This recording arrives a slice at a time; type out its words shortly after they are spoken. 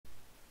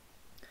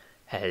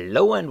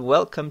Hello and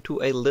welcome to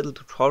a little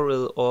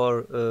tutorial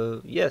or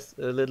yes,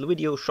 a little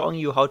video showing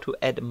you how to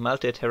add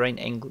multi-terrain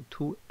angle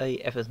to a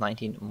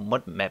FS19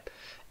 mod map.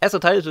 As the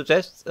title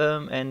suggests,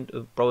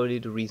 and probably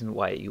the reason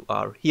why you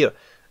are here.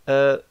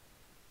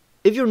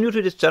 If you're new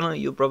to this channel,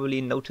 you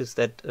probably noticed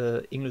that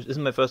English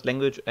isn't my first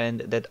language and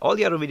that all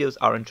the other videos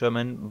are in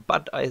German,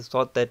 but I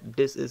thought that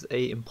this is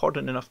a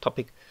important enough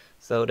topic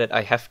so that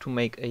I have to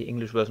make a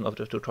English version of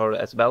the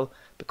tutorial as well,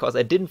 because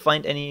I didn't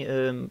find any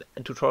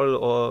tutorial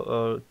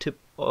or tip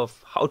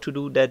of how to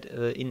do that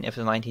in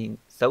FS19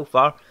 so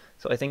far.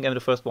 So I think I'm the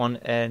first one,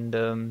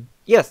 and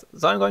yes,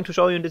 so I'm going to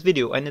show you in this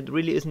video, and it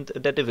really isn't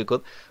that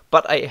difficult.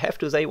 But I have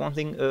to say one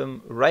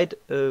thing right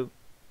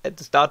at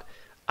the start.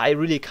 I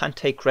really can't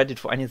take credit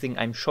for anything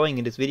I'm showing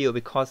in this video,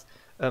 because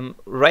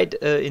right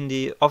in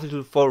the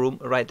official forum,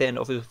 right there in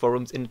the official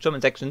forums in the German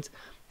sections,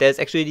 there's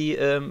actually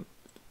the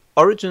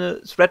original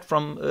thread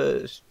from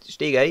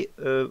Stegei,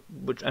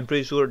 which I'm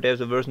pretty sure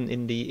there's a version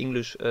in the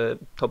English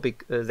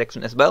topic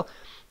section as well,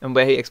 and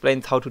where he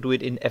explains how to do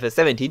it in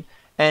FS17.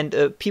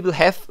 And people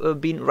have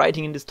been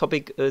writing in this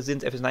topic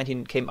since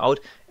FS19 came out,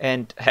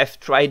 and have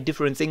tried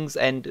different things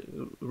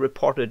and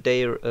reported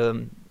their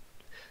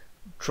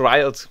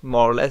trials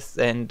more or less,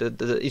 and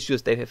the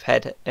issues they have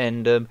had.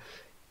 And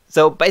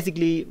so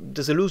basically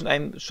the solution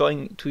I'm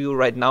showing to you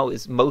right now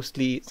is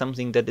mostly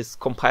something that is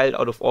compiled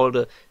out of all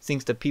the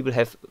things that people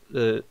have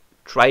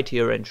tried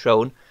here and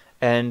shown.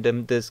 And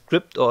the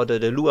script, or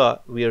the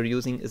Lua we are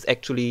using, is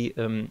actually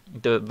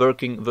the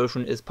working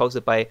version is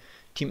posted by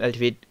Team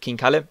LTV King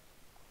Kalle.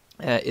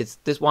 It's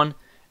this one,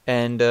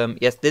 and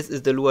yes, this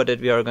is the Lua that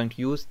we are going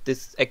to use.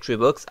 This actually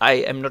works. I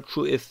am not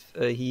sure if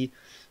he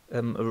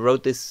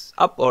wrote this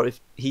up, or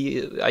if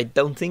I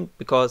don't think,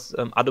 because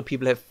other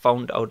people have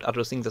found out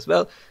other things as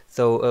well.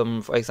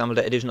 So for example,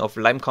 the addition of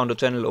lime counter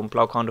channel or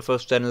blau counter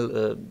first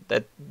channel,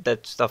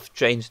 that stuff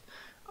changed.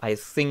 I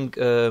think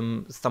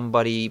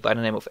somebody by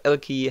the name of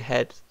Elki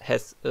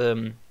has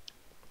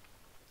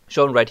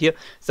shown right here.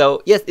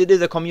 So yes, it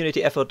is a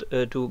community effort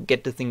to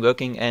get the thing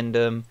working,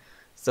 and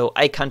so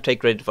I can't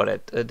take credit for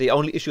that. The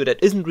only issue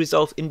that isn't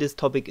resolved in this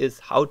topic is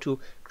how to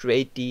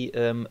create the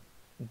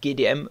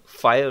GDM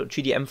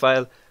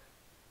file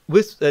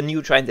with a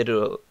new giant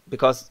editor,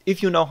 because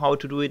if you know how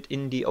to do it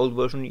in the old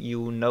version,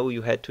 you know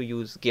you had to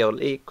use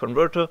GLA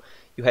converter,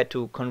 you had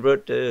to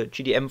convert the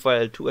GDM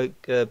file to a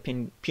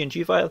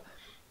PNG file,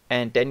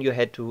 and then you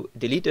had to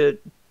delete the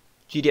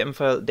GDM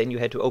file, then you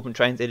had to open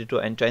giant editor,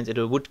 and giant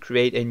editor would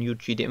create a new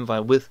GDM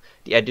file with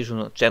the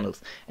additional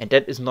channels, and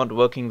that is not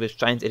working with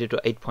giant editor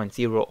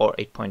 8.0 or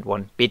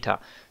 8.1 beta.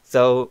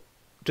 So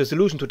the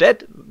solution to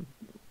that,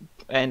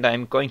 and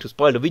I'm going to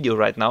spoil the video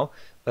right now,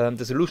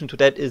 the solution to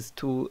that is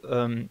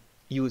to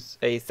use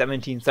a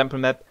 17 sample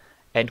map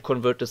and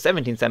convert the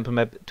 17 sample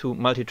map to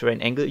multi-terrain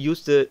angle.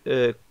 Use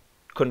the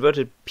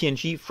converted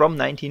PNG from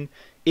 19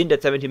 in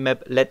that 17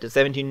 map, let the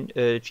 17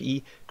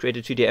 GE create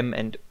a GDM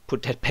and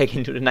put that back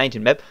into the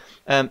 19 map.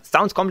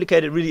 Sounds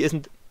complicated, really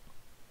isn't.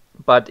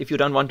 But if you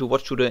don't want to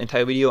watch through the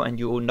entire video and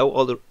you know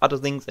all the other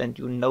things and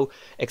you know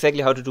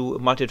exactly how to do a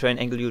multi-terrain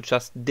angle, you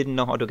just didn't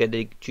know how to get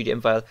the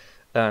GDM file,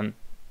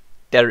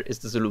 there is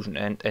the solution,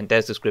 and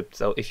there's the script.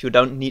 So if you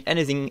don't need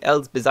anything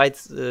else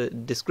besides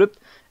the script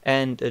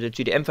and the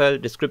GDM file,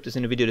 the script is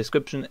in the video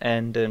description,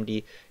 and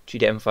the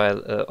GDM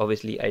file,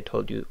 obviously I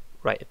told you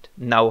right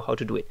now how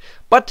to do it.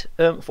 But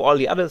for all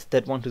the others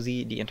that want to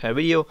see the entire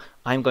video,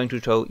 I'm going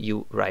to show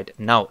you right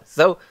now.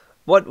 So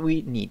what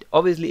we need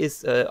obviously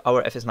is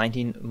our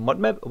FS19 mod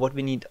map. What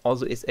we need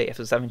also is a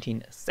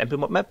FS17 sample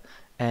mod map,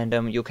 and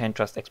you can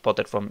just export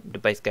that from the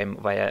base game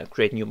via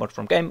create new mod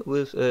from game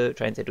with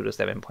giant editor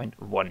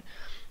 7.1.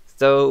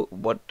 So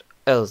what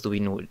else do we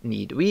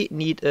need? We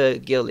need a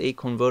GLA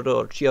converter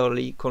or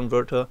GLA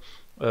converter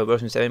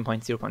version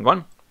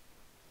 7.0.1.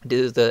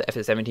 This is the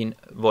FS17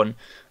 one.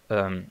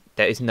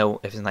 There is no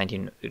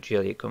FS19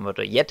 GLA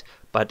converter yet,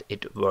 but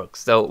it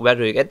works. So where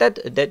do you get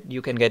that? That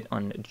you can get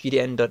on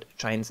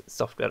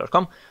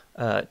gdn.giantssoftware.com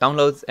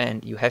downloads,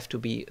 and you have to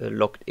be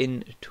logged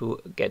in to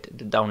get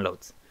the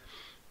downloads.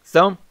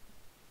 So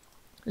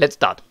let's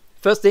start.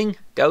 First thing,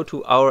 go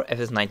to our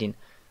FS19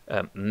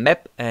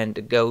 map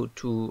and go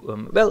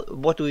to, well,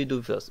 what do we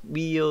do first?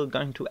 We are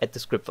going to add the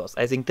script first.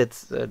 I think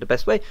that's the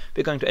best way.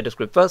 We're going to add the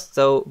script first,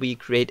 so we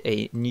create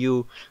a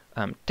new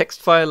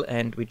text file,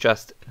 and we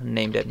just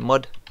name that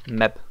ModMap.lua.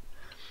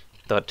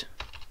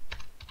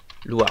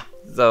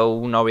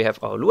 So now we have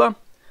our Lua,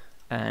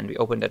 and we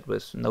open that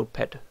with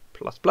Notepad++,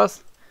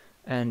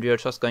 and we are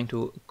just going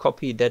to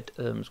copy that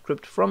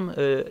script from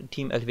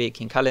Team LTV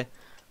King Kalle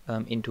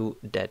into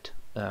that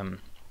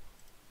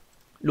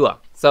Lua.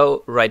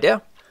 So right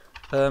there,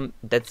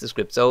 that's the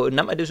script. So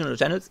number additional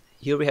channels.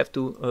 Here we have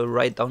to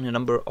write down the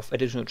number of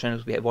additional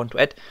channels we want to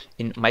add.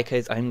 In my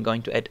case, I'm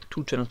going to add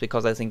 2 channels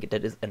because I think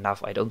that is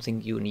enough. I don't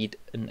think you need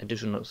an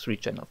additional 3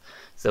 channels.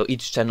 So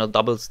each channel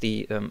doubles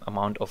the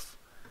amount of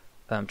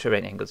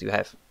terrain angles you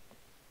have.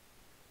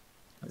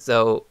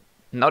 So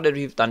now that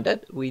we've done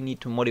that, we need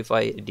to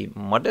modify the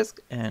mod desk,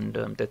 and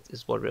that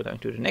is what we're going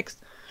to do next.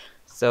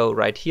 So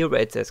right here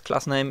where it says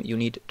class name, you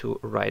need to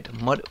write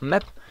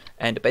ModMap,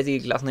 and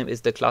basically class name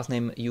is the class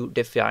name you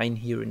define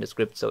here in the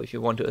script. So if you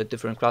want a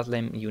different class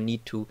name, you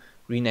need to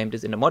rename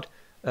this in the mod.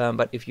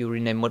 But if you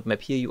rename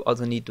ModMap here, you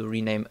also need to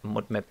rename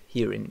ModMap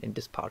here in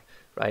this part,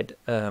 right?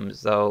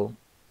 So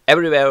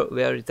everywhere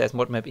where it says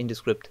ModMap in the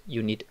script,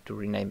 you need to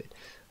rename it.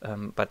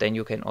 But then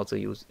you can also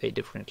use a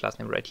different class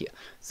name right here.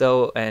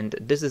 So, and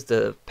this is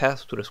the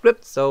path to the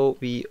script. So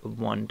we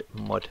want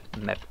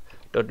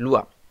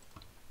ModMap.lua.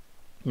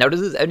 Now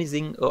this is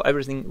everything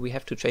we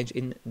have to change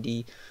in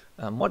the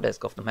mod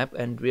desk of the map,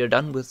 and we are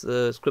done with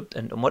the script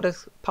and the mod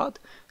desk part.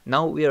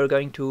 Now we are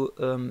going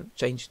to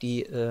change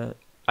the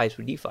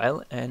i3D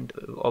file, and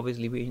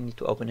obviously we need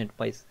to open it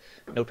with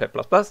Notepad++,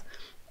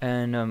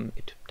 and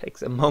it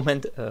takes a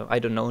moment. I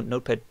don't know,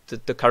 Notepad,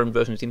 the current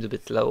version seems a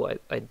bit slow.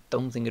 I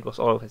don't think it was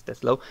always that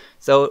slow.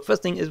 So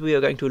first thing is we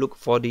are going to look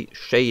for the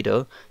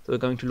shader. So we're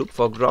going to look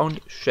for ground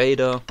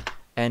shader,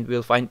 and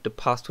we'll find the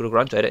path to the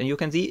ground shader, and you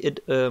can see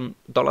it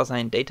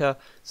 $data,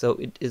 so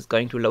it is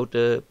going to load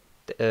the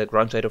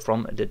ground shader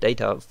from the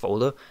data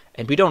folder,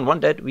 and we don't want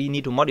that. We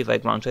need to modify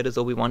ground shader,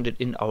 so we want it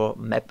in our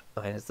map.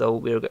 So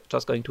we're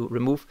just going to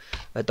remove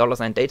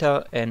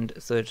 $data, and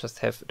so it just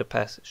have the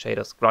path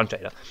shaders ground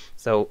shader.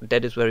 So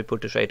that is where we put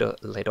the shader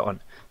later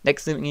on.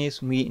 Next thing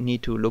is we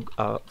need to look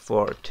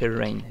for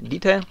terrain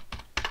detail,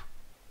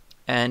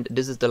 and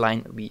this is the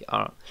line we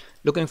are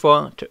looking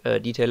for.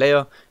 Detail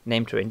layer,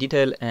 name terrain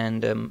detail,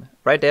 and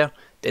right there,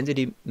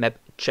 density map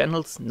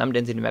channels, num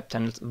density map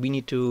channels. We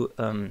need to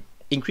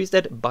increase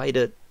that by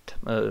the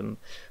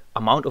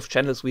amount of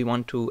channels we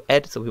want to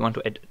add. So we want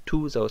to add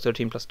 2, so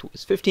 13 plus 2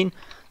 is 15.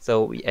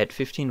 So we add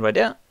 15 right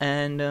there,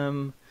 and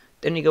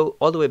then we go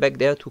all the way back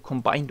there to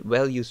combined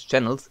values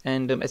channels.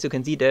 And as you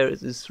can see, there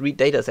is 3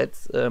 data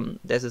sets.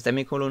 There's a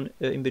semicolon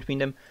in between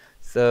them.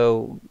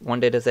 So 1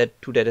 data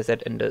set, 2 data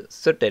set, and the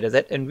 3rd data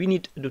set, and we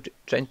need to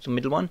change the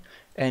middle one,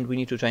 and we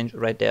need to change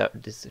right there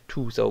this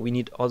 2. So we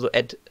need also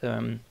add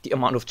the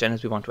amount of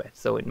channels we want to add.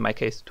 So in my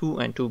case 2,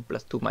 and 2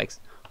 plus 2 makes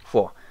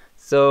 4.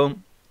 So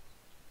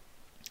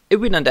if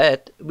we done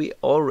that, we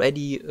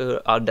already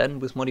are done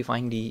with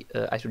modifying the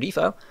i3D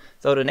file.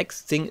 So the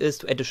next thing is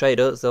to add the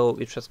shader. So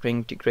we're just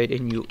going to create a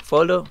new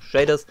folder,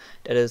 shaders.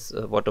 That is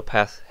what the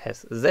path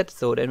has set.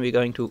 So then we're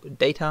going to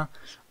data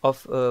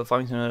of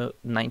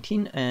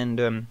FS19,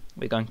 and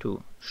we're going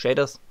to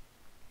shaders,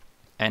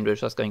 and we're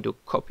just going to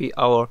copy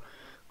our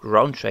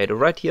ground shader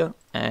right here,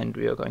 and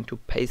we are going to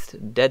paste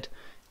that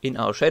in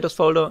our shaders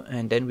folder,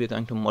 and then we're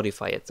going to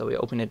modify it. So we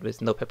open it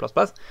with Notepad++.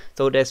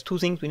 So there's 2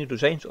 things we need to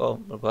change, or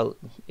well,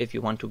 if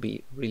you want to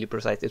be really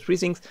precise, there's 3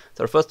 things.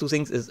 So the first 2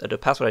 things is the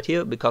path right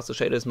here, because the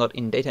shader is not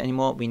in data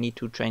anymore. We need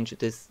to change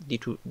these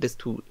 2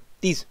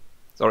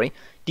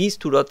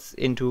 dots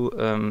into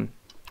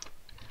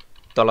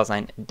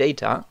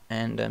 $data,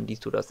 and these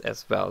 2 dots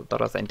as well,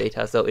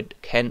 $data, so it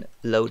can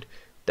load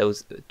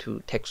those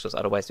 2 textures,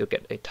 otherwise you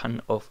get a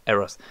ton of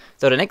errors.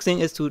 So the next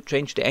thing is to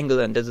change the angle,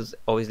 and this is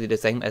obviously the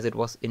same as it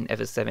was in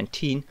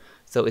FS17.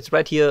 So it's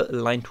right here,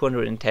 line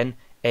 210,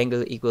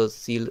 angle equals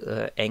seal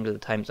angle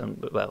times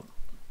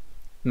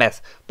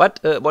math.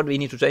 But what we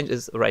need to change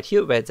is right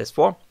here where it says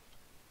 4.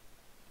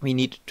 We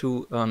need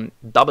to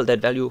double that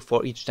value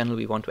for each channel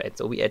we want to add.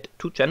 So we add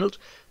 2 channels.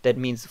 That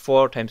means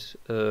 4 times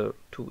 2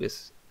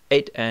 is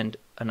 8, and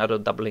another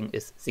doubling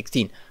is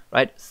 16,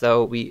 right?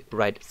 So we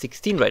write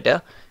 16 right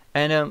there.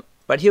 And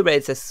right here where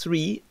it says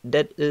 3,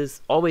 that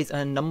is always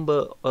a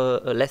number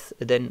less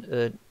than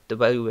the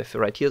value we have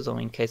right here. So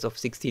in case of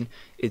 16,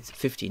 it's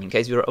 15. In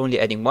case you're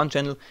only adding 1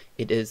 channel,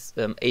 it is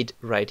 8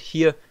 right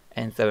here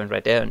and 7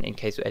 right there. And in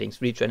case you're adding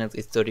 3 channels,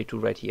 it's 32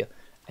 right here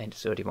and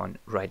 31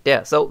 right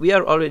there. So we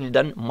are already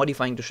done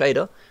modifying the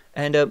shader,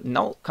 and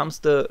now comes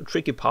the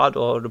tricky part,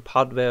 or the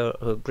part where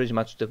pretty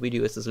much the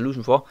video is the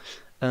solution for.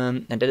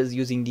 And that is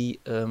using the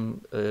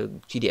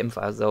GDM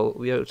file. So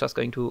we are just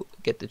going to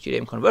get the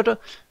GDM converter.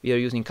 We are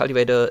using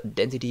cultivator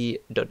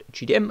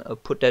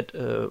density.gdm, put that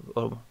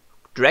or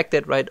drag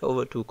that right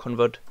over to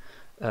convert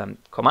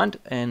command,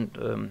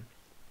 and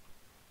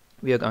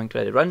we are going to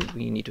let it run.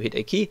 We need to hit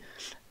a key,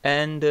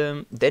 and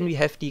then we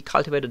have the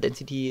cultivator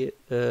density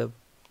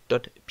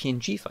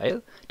 .png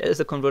file. That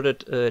is a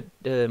converted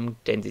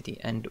density,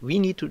 and we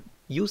need to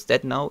use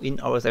that now in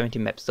our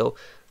 17 map. So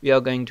we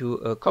are going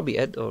to copy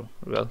it, or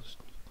well,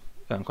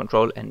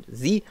 Control and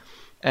Z,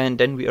 and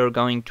then we are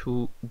going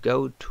to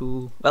go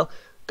to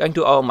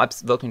our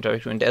maps working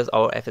directory, and there's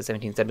our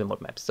FS17 sample mode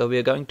maps. So we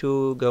are going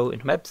to go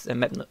into maps and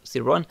map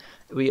 01.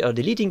 We are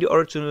deleting the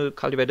original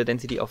cultivator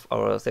density of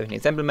our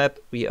 17 sample map.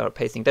 We are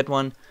pasting that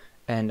one,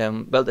 and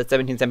well, that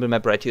 17 sample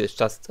map right here is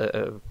just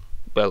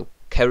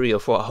carrier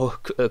for our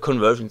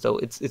conversion. So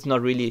it's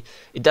not really,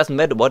 it doesn't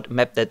matter what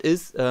map that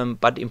is,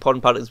 but the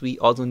important part is we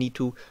also need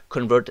to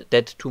convert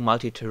that to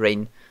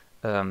multi-terrain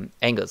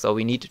angle. So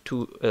we need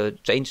to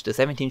change the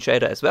 17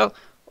 shader as well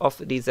of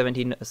the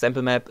 17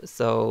 sample map.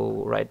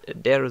 So right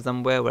there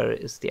somewhere, where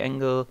is the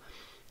angle?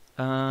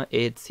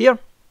 It's here.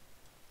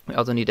 We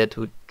also need that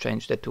to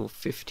change that to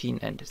 15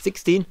 and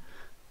 16,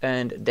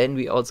 and then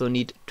we also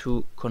need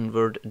to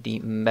convert the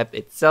map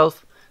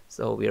itself.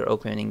 So we are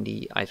opening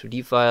the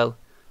i3D file.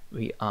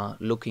 We are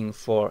looking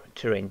for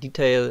terrain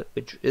detail,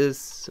 which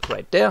is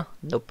right there.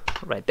 Nope,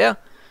 right there.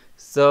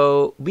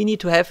 So we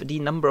need to have the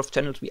number of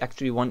channels we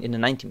actually want in the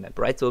 19 map,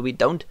 right? So we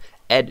don't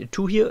add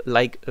 2 here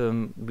like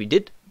we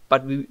did,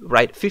 but we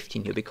write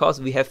 15 here because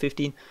we have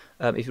 15.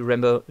 If you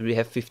remember, we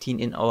have 15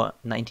 in our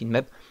 19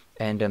 map.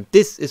 And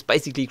this is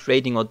basically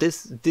creating, or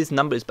this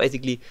number is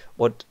basically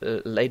what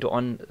later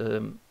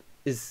on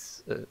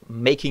is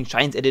making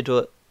Shines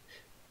Editor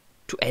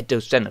to add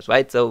those channels,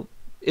 right? So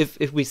if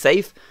we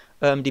save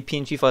the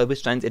PNG file with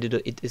Shines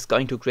Editor, it is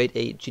going to create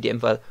a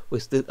GDM file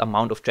with this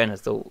amount of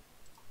channels. So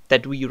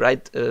that we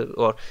write,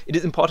 or it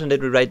is important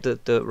that we write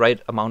the right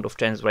amount of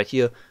channels right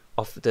here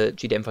of the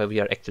GDM file we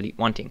are actually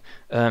wanting.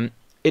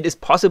 It is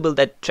possible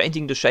that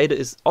changing the shader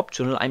is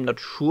optional, I'm not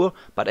sure,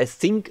 but I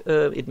think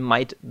it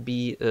might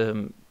be,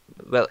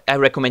 well, I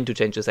recommend to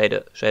change the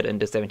shader in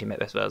the 17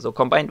 map as well. So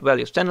combined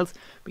values channels,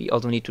 we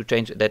also need to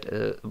change that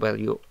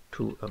value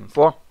to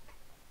 4.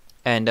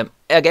 And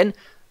again,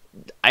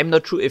 I'm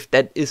not sure if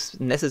that is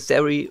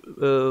necessary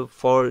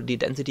for the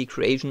density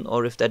creation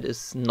or if that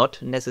is not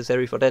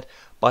necessary for that,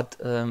 but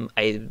I'm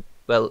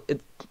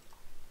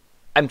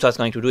just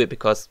going to do it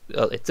because,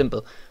 well, it's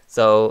simple.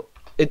 So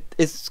it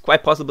is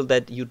quite possible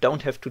that you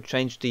don't have to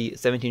change the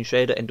 17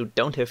 shader and you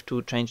don't have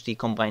to change the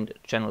combined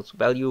channels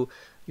value.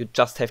 You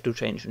just have to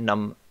change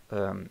num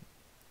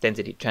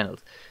density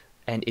channels.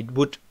 And it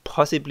would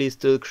possibly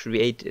still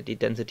create the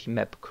density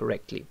map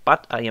correctly.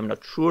 But I am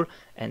not sure,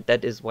 and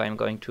that is why I'm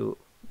going to...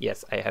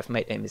 Yes, I have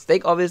made a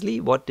mistake, obviously.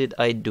 What did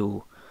I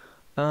do?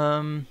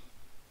 What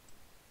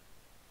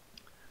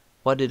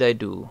did I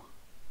do?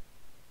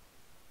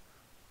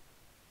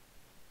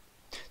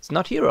 It's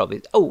not here,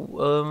 obviously.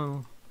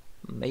 Oh,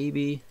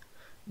 maybe...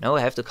 No,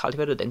 I have to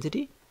cultivate the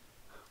density?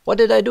 What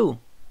did I do?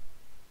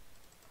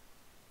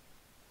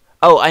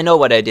 Oh, I know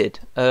what I did.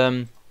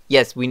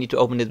 Yes, we need to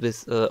open it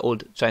with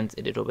old Shines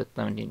Editor with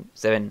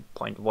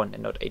 7.1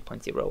 and not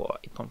 8.0 or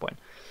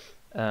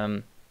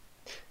 8.1.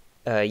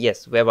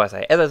 Yes, where was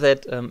I? As I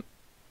said,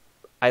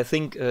 I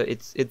think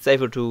it's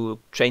safer to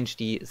change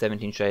the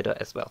 17 shader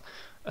as well.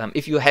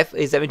 If you have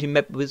a 17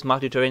 map with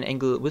multi-terrain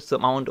angle with the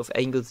amount of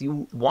angles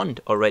you want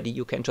already,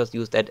 you can just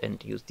use that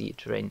and use the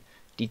terrain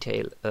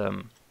detail,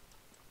 or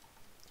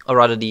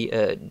rather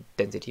the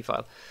density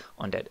file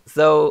on that.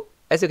 So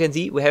as you can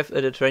see, we have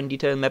the terrain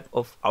detail map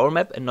of our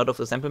map and not of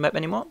the sample map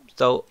anymore.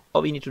 So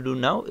all we need to do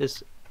now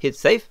is hit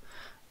save.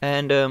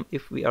 And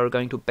if we are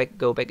going to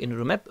go back into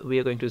the map, we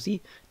are going to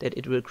see that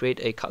it will create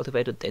a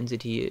cultivated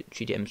density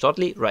GDM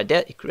shortly. Right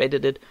there, it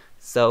created it.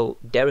 So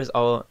there is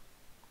our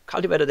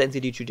cultivated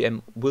density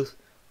GDM with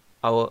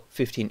our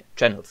 15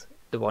 channels,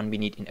 the one we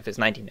need in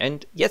FS19.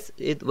 And yes,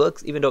 it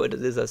works, even though it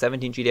is a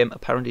 17 GDM,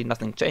 apparently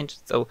nothing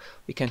changed. So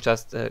we can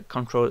just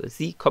Control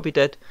C, copy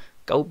that,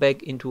 go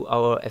back into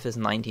our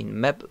FS19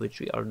 map, which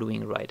we are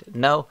doing right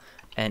now,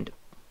 and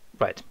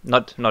right,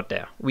 not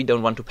there. We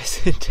don't want to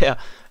paste it there.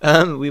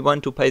 We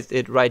want to paste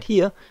it right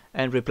here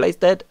and replace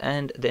that.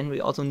 And then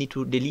we also need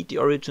to delete the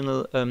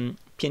original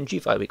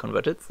PNG file we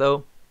converted.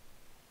 So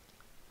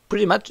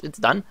pretty much it's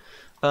done.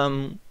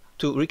 To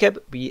recap,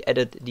 we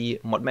added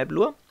the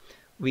ModMap.lua.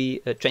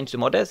 We changed the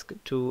mod desk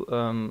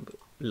to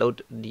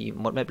load the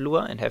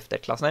ModMap.lua and have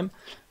that class name.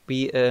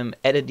 We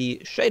added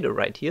the shader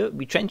right here.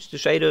 We changed the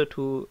shader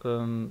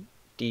to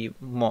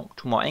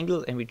more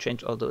angles, and we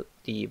changed also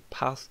the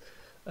path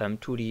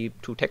to the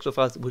two texture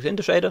files within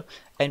the shader,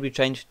 and we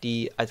changed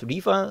the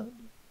i3D file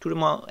to the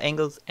more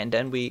angles, and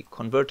then we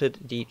converted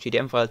the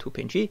GDM file to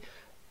PNG,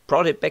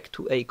 brought it back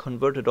to a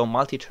converted or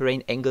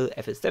multi-terrain angle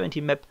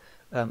FS17 map,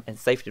 and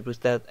saved it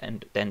with that,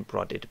 and then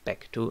brought it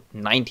back to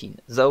 19.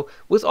 So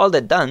with all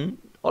that done,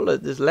 all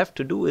that is left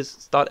to do is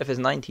start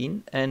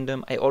FS19, and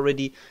I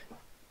already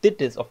did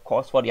this, of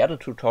course, for the other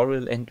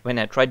tutorial and when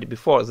I tried it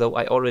before, so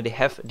I already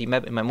have the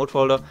map in my mode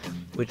folder,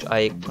 which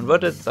I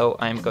converted. So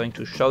I'm going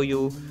to show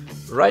you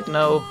right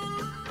now.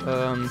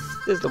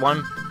 This is the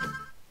one,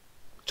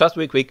 just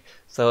real quick,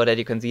 so that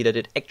you can see that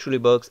it actually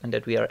works and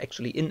that we are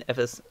actually in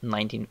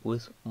FS19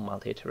 with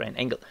multi-terrain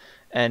angle.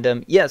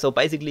 And yeah, so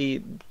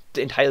basically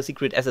the entire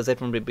secret, as I said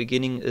from the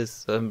beginning,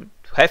 is to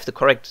have the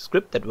correct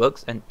script that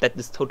works, and that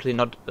is totally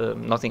not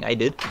nothing I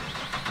did.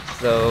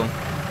 So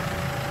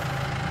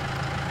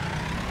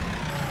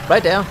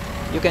right there,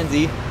 you can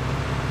see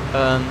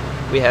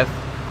we have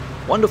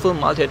wonderful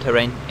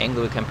multi-terrain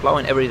angle. We can plow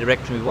in every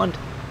direction we want,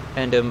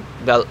 and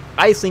well,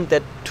 I think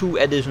that 2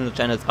 additional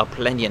channels are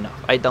plenty enough.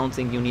 I don't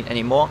think you need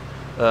any more.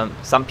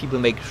 Some people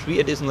make 3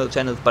 additional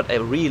channels, but I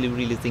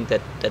really think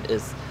that that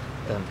is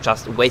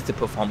just wasted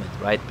performance,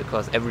 right?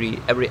 Because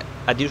every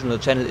additional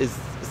channel is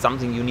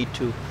something you need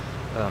to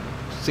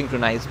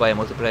synchronize via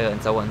multiplayer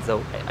and so on.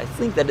 So I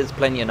think that is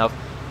plenty enough.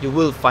 You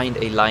will find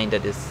a line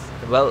that is,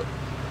 well,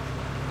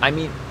 I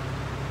mean,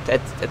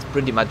 that's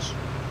pretty much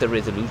the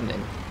resolution,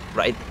 and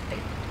right,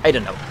 I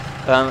don't know.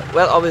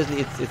 Well,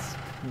 obviously it's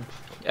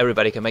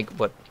everybody can make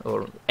what,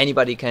 or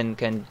anybody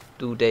can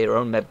do their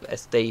own map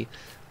as they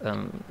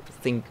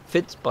think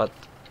fits, but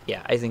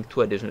yeah, I think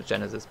 2 additional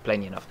channels is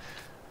plenty enough.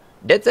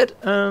 That's it.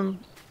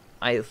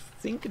 I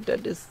think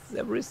that is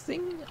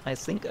everything. I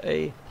think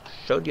I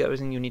showed you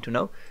everything you need to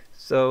know.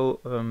 So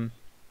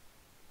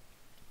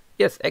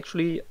yes,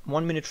 actually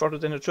 1 minute shorter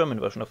than the German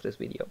version of this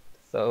video.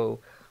 So,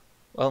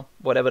 well,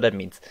 whatever that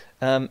means.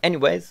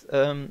 Anyways,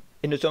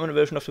 in the German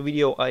version of the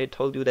video I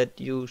told you that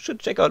you should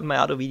check out my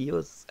other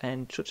videos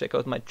and should check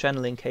out my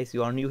channel in case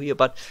you are new here,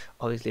 but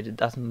obviously it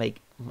doesn't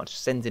make much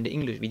sense in the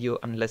English video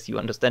unless you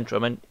understand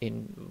German,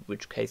 in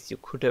which case you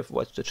could have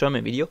watched the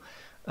German video,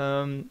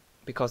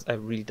 because I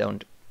really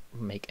don't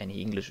make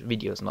any English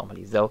videos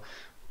normally. So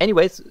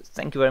anyways,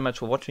 thank you very much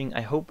for watching.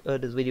 I hope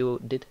this video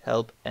did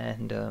help,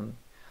 and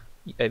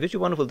I wish you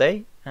a wonderful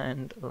day,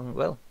 and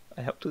well,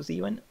 I hope to see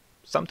you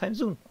sometime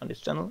soon on this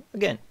channel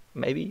again.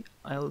 Maybe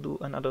I'll do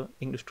another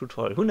English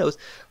tutorial, who knows.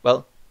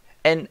 Well,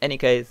 in any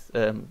case,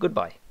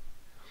 goodbye.